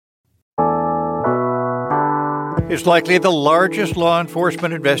is likely the largest law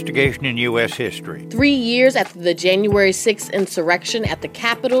enforcement investigation in U.S. history. 3 years after the January 6th insurrection at the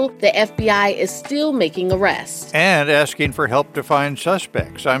Capitol, the FBI is still making arrests. And asking for help to find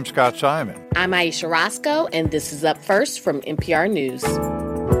suspects. I'm Scott Simon. I'm Aisha Roscoe, and this is Up First from NPR News.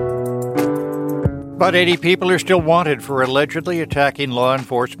 About 80 people are still wanted for allegedly attacking law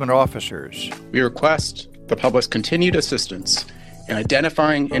enforcement officers. We request the public's continued assistance in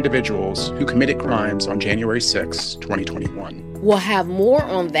identifying individuals who committed crimes on January 6, 2021. We'll have more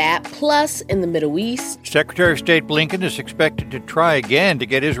on that. Plus, in the Middle East, Secretary of State Blinken is expected to try again to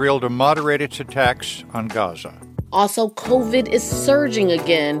get Israel to moderate its attacks on Gaza. Also, COVID is surging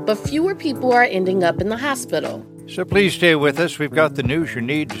again, but fewer people are ending up in the hospital. So please stay with us. We've got the news you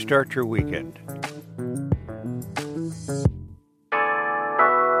need to start your weekend.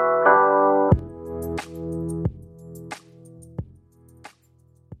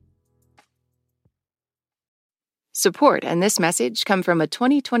 Support and this message come from a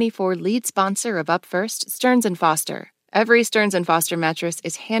 2024 lead sponsor of Up First, Stearns & Foster. Every Stearns & Foster mattress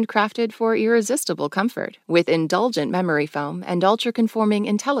is handcrafted for irresistible comfort, with indulgent memory foam and ultra-conforming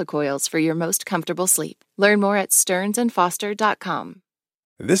IntelliCoils for your most comfortable sleep. Learn more at stearnsandfoster.com.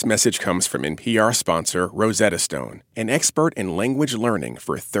 This message comes from NPR sponsor Rosetta Stone, an expert in language learning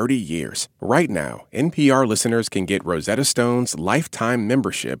for 30 years. Right now, NPR listeners can get Rosetta Stone's lifetime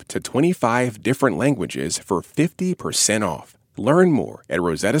membership to 25 different languages for 50% off. Learn more at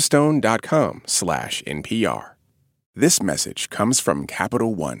rosettastone.com/NPR. This message comes from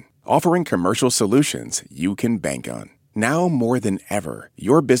Capital One, offering commercial solutions you can bank on. Now more than ever,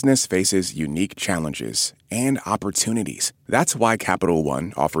 your business faces unique challenges and opportunities. That's why Capital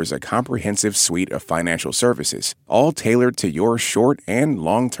One offers a comprehensive suite of financial services, all tailored to your short and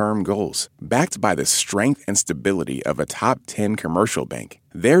long-term goals. Backed by the strength and stability of a top 10 commercial bank,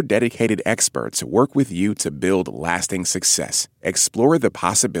 their dedicated experts work with you to build lasting success. Explore the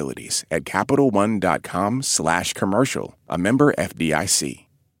possibilities at CapitalOne.com/commercial, a member FDIC.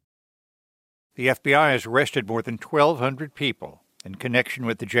 The FBI has arrested more than 1,200 people in connection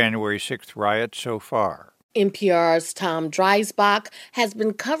with the January 6th riots so far. NPR's Tom Dreisbach has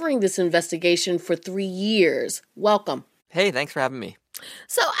been covering this investigation for 3 years. Welcome. Hey, thanks for having me.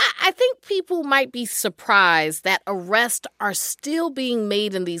 So I think people might be surprised that arrests are still being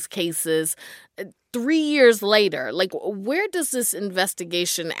made in these cases 3 years later. Like, where does this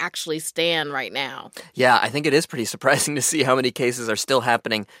investigation actually stand right now? Yeah, I think it is pretty surprising to see how many cases are still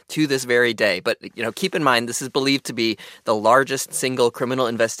happening to this very day. But, keep in mind, this is believed to be the largest single criminal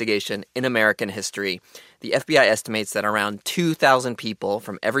investigation in American history. The FBI estimates that around 2,000 people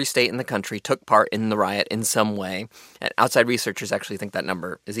from every state in the country took part in the riot in some way. And outside researchers actually think that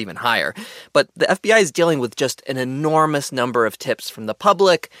number is even higher. But the FBI is dealing with just an enormous number of tips from the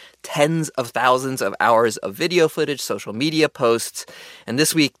public, tens of thousands of hours of video footage, social media posts. And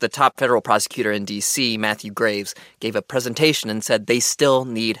this week, the top federal prosecutor in D.C., Matthew Graves, gave a presentation and said they still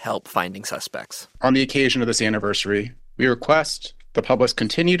need help finding suspects. On the occasion of this anniversary, we request the public's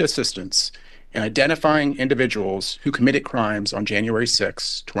continued assistance in identifying individuals who committed crimes on January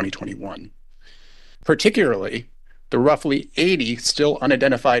 6, 2021. Particularly, the roughly 80 still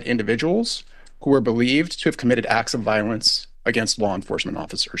unidentified individuals who were believed to have committed acts of violence against law enforcement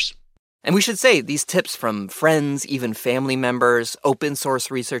officers. And we should say these tips from friends, even family members, open source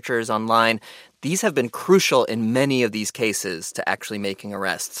researchers online, these have been crucial in many of these cases to actually making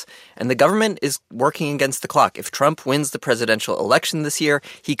arrests. And the government is working against the clock. If Trump wins the presidential election this year,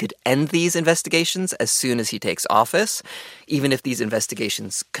 he could end these investigations as soon as he takes office. Even if these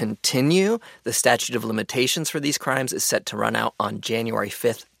investigations continue, the statute of limitations for these crimes is set to run out on January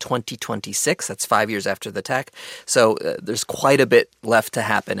 5th, 2026. That's 5 years after the attack. So there's quite a bit left to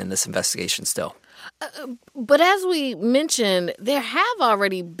happen in this investigation still. But as we mentioned, there have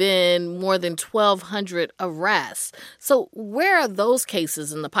already been more than 1,200 arrests. So where are those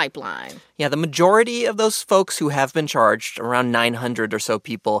cases in the pipeline? Yeah, the majority of those folks who have been charged, around 900 or so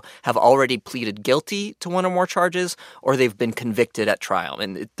people, have already pleaded guilty to one or more charges, or they've been convicted at trial.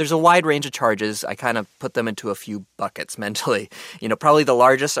 And there's a wide range of charges. I kind of put them into a few buckets mentally. Probably the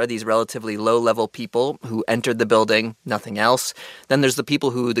largest are these relatively low-level people who entered the building, nothing else. Then there's the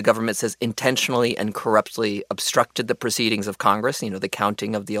people who the government says intentionally and corruptly obstructed the proceedings of Congress, the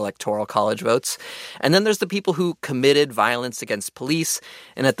counting of the Electoral College votes. And then there's the people who committed violence against police.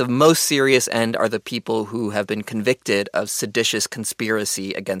 And at the most serious end are the people who have been convicted of seditious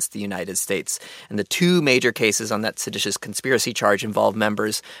conspiracy against the United States. And the two major cases on that seditious conspiracy charge involve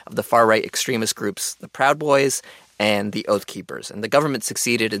members of the far-right extremist groups, the Proud Boys and the Oath Keepers. And the government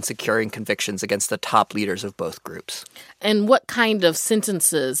succeeded in securing convictions against the top leaders of both groups. And what kind of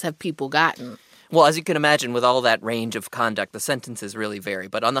sentences have people gotten? Well, as you can imagine, with all that range of conduct, the sentences really vary.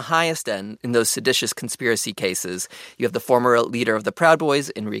 But on the highest end, in those seditious conspiracy cases, you have the former leader of the Proud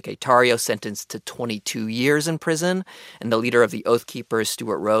Boys, Enrique Tarrio, sentenced to 22 years in prison, and the leader of the Oath Keepers,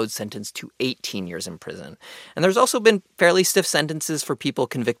 Stuart Rhodes, sentenced to 18 years in prison. And there's also been fairly stiff sentences for people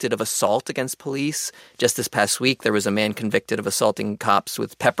convicted of assault against police. Just this past week, there was a man convicted of assaulting cops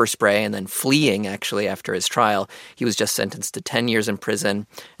with pepper spray and then fleeing, actually, after his trial. He was just sentenced to 10 years in prison.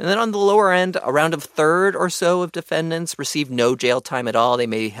 And then on the lower end, around a third or so of defendants receive no jail time at all. They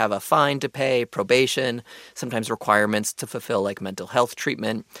may have a fine to pay, probation, sometimes requirements to fulfill like mental health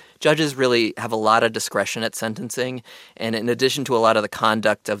treatment. Judges really have a lot of discretion at sentencing. And in addition to a lot of the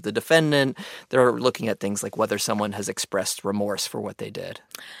conduct of the defendant, they're looking at things like whether someone has expressed remorse for what they did.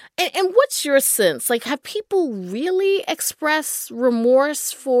 And what's your sense? Like, have people really expressed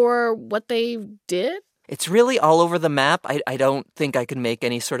remorse for what they did? It's really all over the map. I don't think I can make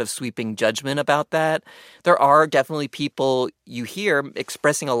any sort of sweeping judgment about that. There are definitely people you hear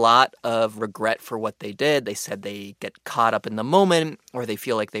expressing a lot of regret for what they did. They said they get caught up in the moment, or they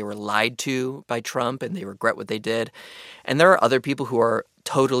feel like they were lied to by Trump and they regret what they did. And there are other people who are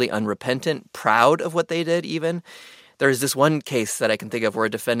totally unrepentant, proud of what they did even. There's this one case that I can think of where a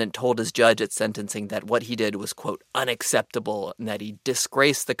defendant told his judge at sentencing that what he did was, quote, unacceptable, and that he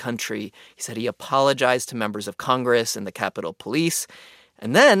disgraced the country. He said he apologized to members of Congress and the Capitol Police.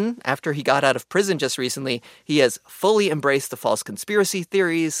 And then, after he got out of prison just recently, he has fully embraced the false conspiracy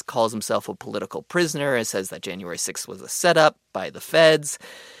theories, calls himself a political prisoner, and says that January 6th was a setup by the feds.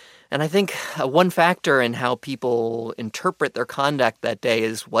 And I think one factor in how people interpret their conduct that day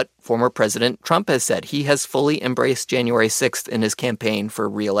is what former President Trump has said. He has fully embraced January 6th in his campaign for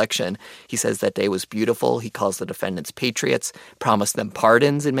re-election. He says that day was beautiful. He calls the defendants patriots, promised them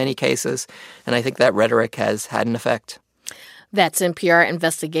pardons in many cases. And I think that rhetoric has had an effect. That's NPR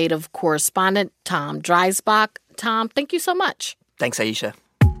investigative correspondent Tom Dreisbach. Tom, thank you so much. Thanks, Aisha.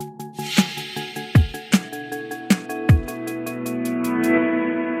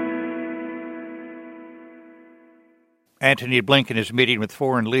 Antony Blinken is meeting with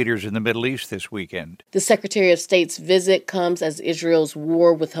foreign leaders in the Middle East this weekend. The Secretary of State's visit comes as Israel's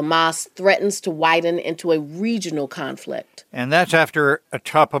war with Hamas threatens to widen into a regional conflict. And that's after a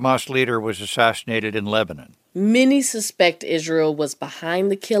top Hamas leader was assassinated in Lebanon. Many suspect Israel was behind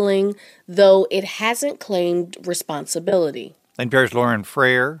the killing, though it hasn't claimed responsibility. NPR's Lauren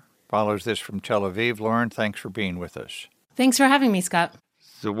Freyer follows this from Tel Aviv. Lauren, thanks for being with us. Thanks for having me, Scott.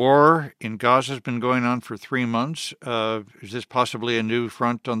 The war in Gaza has been going on for 3 months. Is this possibly a new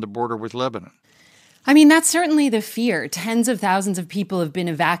front on the border with Lebanon? I mean, that's certainly the fear. Tens of thousands of people have been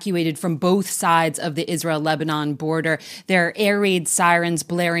evacuated from both sides of the Israel-Lebanon border. There are air raid sirens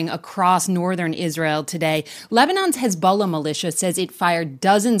blaring across northern Israel today. Lebanon's Hezbollah militia says it fired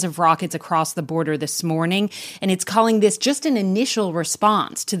dozens of rockets across the border this morning, and it's calling this just an initial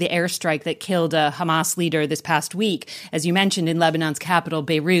response to the airstrike that killed a Hamas leader this past week, as you mentioned, in Lebanon's capital,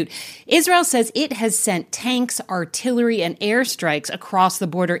 Beirut. Israel says it has sent tanks, artillery, and airstrikes across the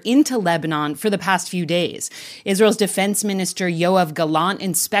border into Lebanon for the past few days. Israel's defense minister Yoav Gallant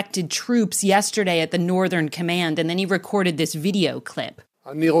inspected troops yesterday at the Northern Command, and then he recorded this video clip.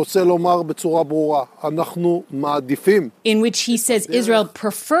 In which he says Israel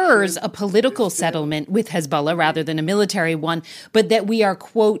prefers a political settlement with Hezbollah rather than a military one, but that we are,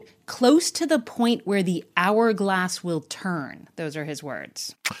 quote, close to the point where the hourglass will turn. Those are his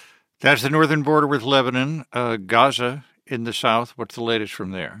words. That's the northern border with Lebanon. Gaza in the south. What's the latest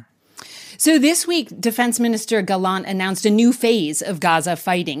from there? So this week, Defense Minister Gallant announced a new phase of Gaza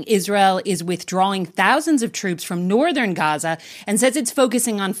fighting. Israel is withdrawing thousands of troops from northern Gaza and says it's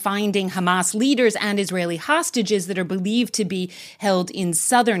focusing on finding Hamas leaders and Israeli hostages that are believed to be held in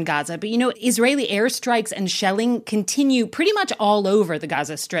southern Gaza. But, you know, Israeli airstrikes and shelling continue pretty much all over the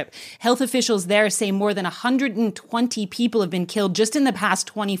Gaza Strip. Health officials there say more than 120 people have been killed just in the past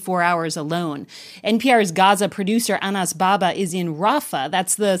 24 hours alone. NPR's Gaza producer Anas Baba is in Rafah.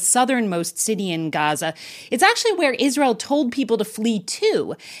 That's the southernmost city in Gaza. It's actually where Israel told people to flee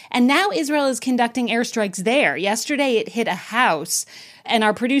to. And now Israel is conducting airstrikes there. Yesterday, it hit a house. And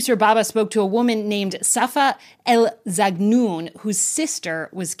our producer Baba spoke to a woman named Safa El Zagnoun, whose sister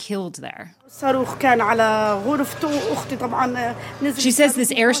was killed there. She says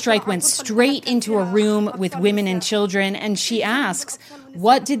this airstrike went straight into a room with women and children. And she asks,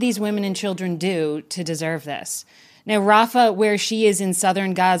 what did these women and children do to deserve this? Now, Rafah, where she is in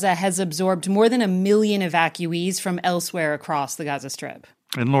southern Gaza, has absorbed more than 1 million evacuees from elsewhere across the Gaza Strip.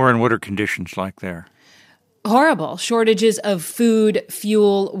 And Lauren, what are conditions like there? Horrible. Shortages of food,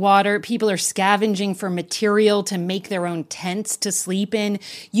 fuel, water. People are scavenging for material to make their own tents to sleep in.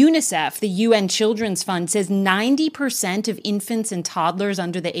 UNICEF, the UN Children's Fund, says 90% of infants and toddlers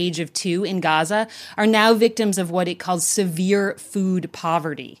under the age of 2 in Gaza are now victims of what it calls severe food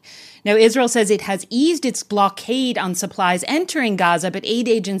poverty. Now, Israel says it has eased its blockade on supplies entering Gaza, but aid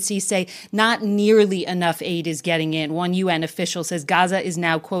agencies say not nearly enough aid is getting in. One UN official says Gaza is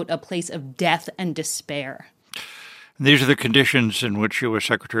now, quote, a place of death and despair. These are the conditions in which U.S.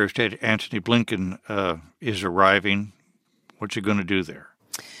 Secretary of State Antony Blinken is arriving. What's he going to do there?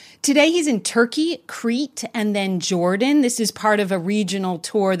 Today he's in Turkey, Crete, and then Jordan. This is part of a regional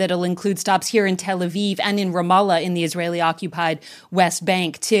tour that'll include stops here in Tel Aviv and in Ramallah in the Israeli-occupied West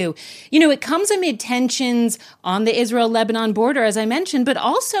Bank, too. You know, it comes amid tensions on the Israel-Lebanon border, as I mentioned, but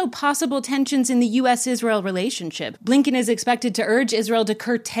also possible tensions in the U.S.-Israel relationship. Blinken is expected to urge Israel to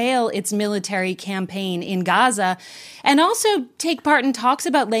curtail its military campaign in Gaza and also take part in talks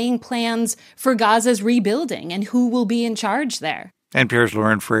about laying plans for Gaza's rebuilding and who will be in charge there. NPR's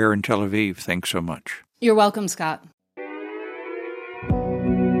Lauren Freire in Tel Aviv. Thanks so much. You're welcome, Scott.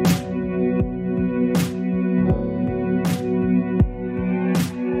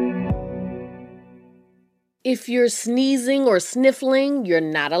 If you're sneezing or sniffling, you're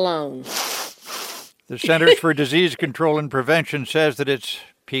not alone. The Centers for Disease Control and Prevention says that it's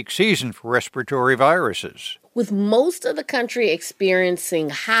peak season for respiratory viruses. With most of the country experiencing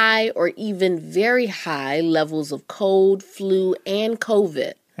high or even very high levels of cold, flu, and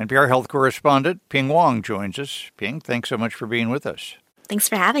COVID. NPR health correspondent Ping Wong joins us. Ping, thanks so much for being with us. Thanks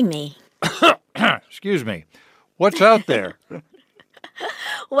for having me. Excuse me. What's out there?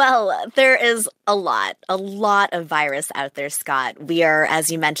 Well, there is a lot of virus out there, Scott. We are, as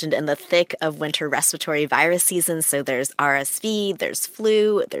you mentioned, in the thick of winter respiratory virus season. So there's RSV, there's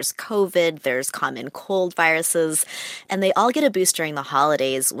flu, there's COVID, there's common cold viruses, and they all get a boost during the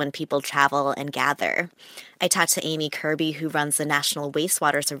holidays when people travel and gather. I talked to Amy Kirby, who runs the National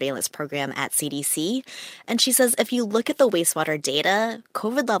Wastewater Surveillance Program at CDC, and she says if you look at the wastewater data,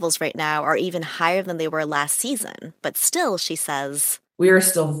 COVID levels right now are even higher than they were last season. But still, she says, we are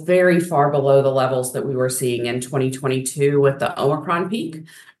still very far below the levels that we were seeing in 2022 with the Omicron peak.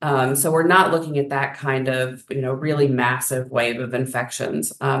 So we're not looking at that kind of, really massive wave of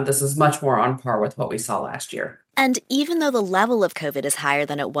infections. This is much more on par with what we saw last year. And even though the level of COVID is higher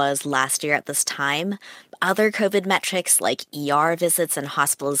than it was last year at this time, other COVID metrics like ER visits and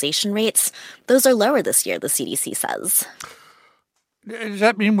hospitalization rates, those are lower this year, the CDC says. Does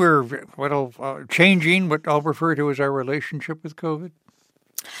that mean we're changing what I'll refer to as our relationship with COVID?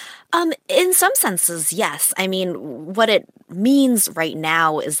 In some senses, yes. I mean, what it means right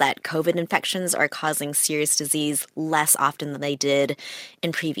now is that COVID infections are causing serious disease less often than they did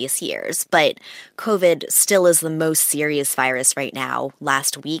in previous years. But COVID still is the most serious virus right now.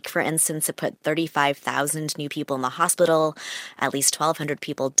 Last week, for instance, it put 35,000 new people in the hospital. At least 1,200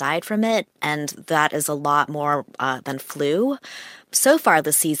 people died from it, and that is a lot more than flu. So far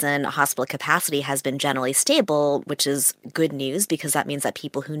this season, hospital capacity has been generally stable, which is good news because that means that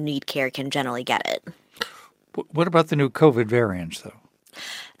people who need care can generally get it. What about the new COVID variants, though?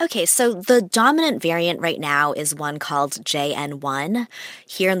 Okay, so the dominant variant right now is one called JN1.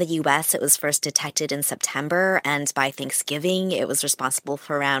 Here in the U.S., it was first detected in September, and by Thanksgiving, it was responsible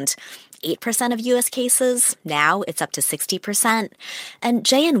for around 8% of U.S. cases. Now it's up to 60%. And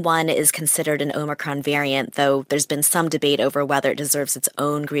JN1 is considered an Omicron variant, though there's been some debate over whether it deserves its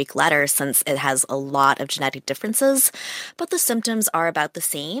own Greek letter since it has a lot of genetic differences. But the symptoms are about the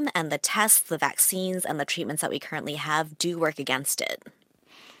same, and the tests, the vaccines, and the treatments that we currently have do work against it.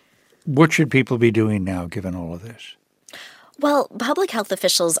 What should people be doing now, given all of this? Well, public health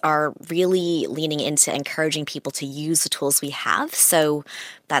officials are really leaning into encouraging people to use the tools we have. So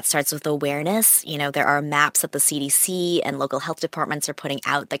that starts with awareness. There are maps that the CDC and local health departments are putting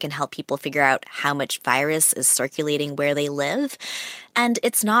out that can help people figure out how much virus is circulating where they live. And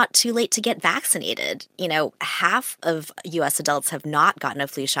it's not too late to get vaccinated. Half of U.S. adults have not gotten a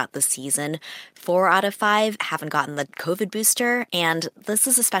flu shot this season. 4 out of 5 haven't gotten the COVID booster. And this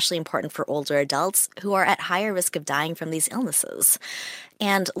is especially important for older adults who are at higher risk of dying from these illnesses.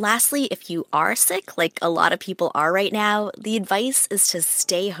 And lastly, if you are sick, like a lot of people are right now, the advice is to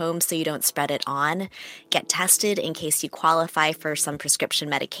stay home so you don't spread it on. Get tested in case you qualify for some prescription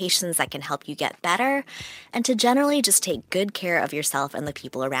medications that can help you get better. And to generally just take good care of yourself and the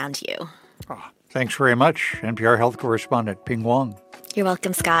people around you. Oh, thanks very much, NPR health correspondent Ping Wong. You're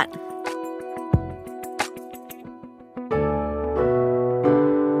welcome, Scott.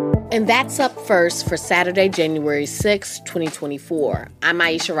 And that's Up First for Saturday, January 6, 2024. I'm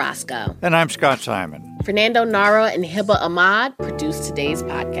Aisha Roscoe. And I'm Scott Simon. Fernando Nara and Hiba Ahmad produced today's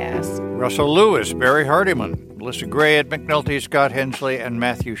podcast. Russell Lewis, Barry Hardiman, Melissa Gray, Ed McNulty, Scott Hensley, and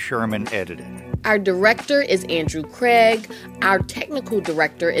Matthew Sherman edited. Our director is Andrew Craig. Our technical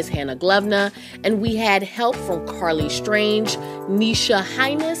director is Hannah Glovna. And we had help from Carly Strange, Nisha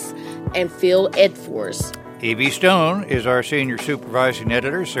Highness, and Phil Edfors. Evie Stone is our senior supervising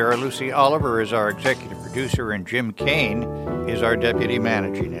editor. Sarah Lucy Oliver is our executive producer. And Jim Kane is our deputy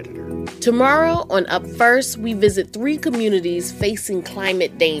managing editor. Tomorrow on Up First, we visit 3 communities facing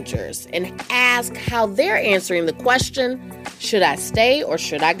climate dangers and ask how they're answering the question, should I stay or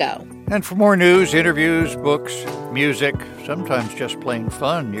should I go? And for more news, interviews, books, music, sometimes just plain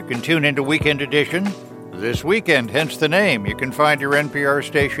fun, you can tune into Weekend Edition this weekend, hence the name. You can find your NPR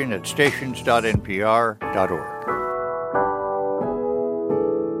station at stations.npr.org.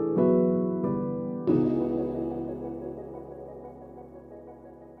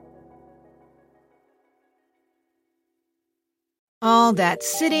 All that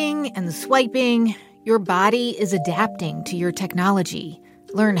sitting and swiping, your body is adapting to your technology.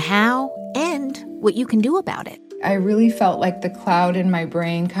 Learn how and what you can do about it. I really felt like the cloud in my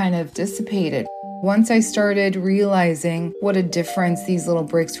brain kind of dissipated. Once I started realizing what a difference these little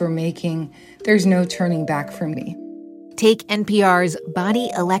breaks were making, there's no turning back for me. Take NPR's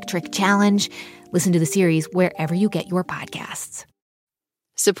Body Electric Challenge. Listen to the series wherever you get your podcasts.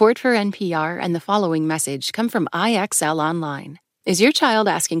 Support for NPR and the following message come from IXL Online. Is your child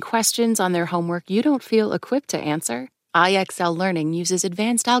asking questions on their homework you don't feel equipped to answer? IXL Learning uses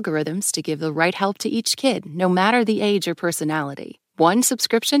advanced algorithms to give the right help to each kid, no matter the age or personality. One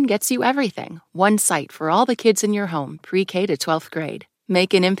subscription gets you everything. One site for all the kids in your home, pre-K to 12th grade.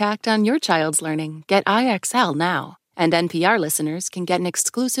 Make an impact on your child's learning. Get IXL now. And NPR listeners can get an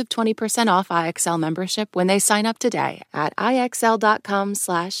exclusive 20% off IXL membership when they sign up today at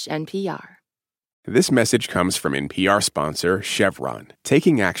IXL.com/NPR. This message comes from NPR sponsor Chevron,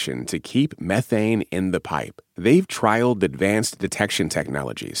 taking action to keep methane in the pipe. They've trialed advanced detection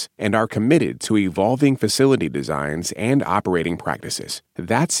technologies and are committed to evolving facility designs and operating practices.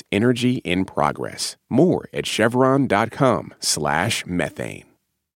 That's energy in progress. More at chevron.com/methane.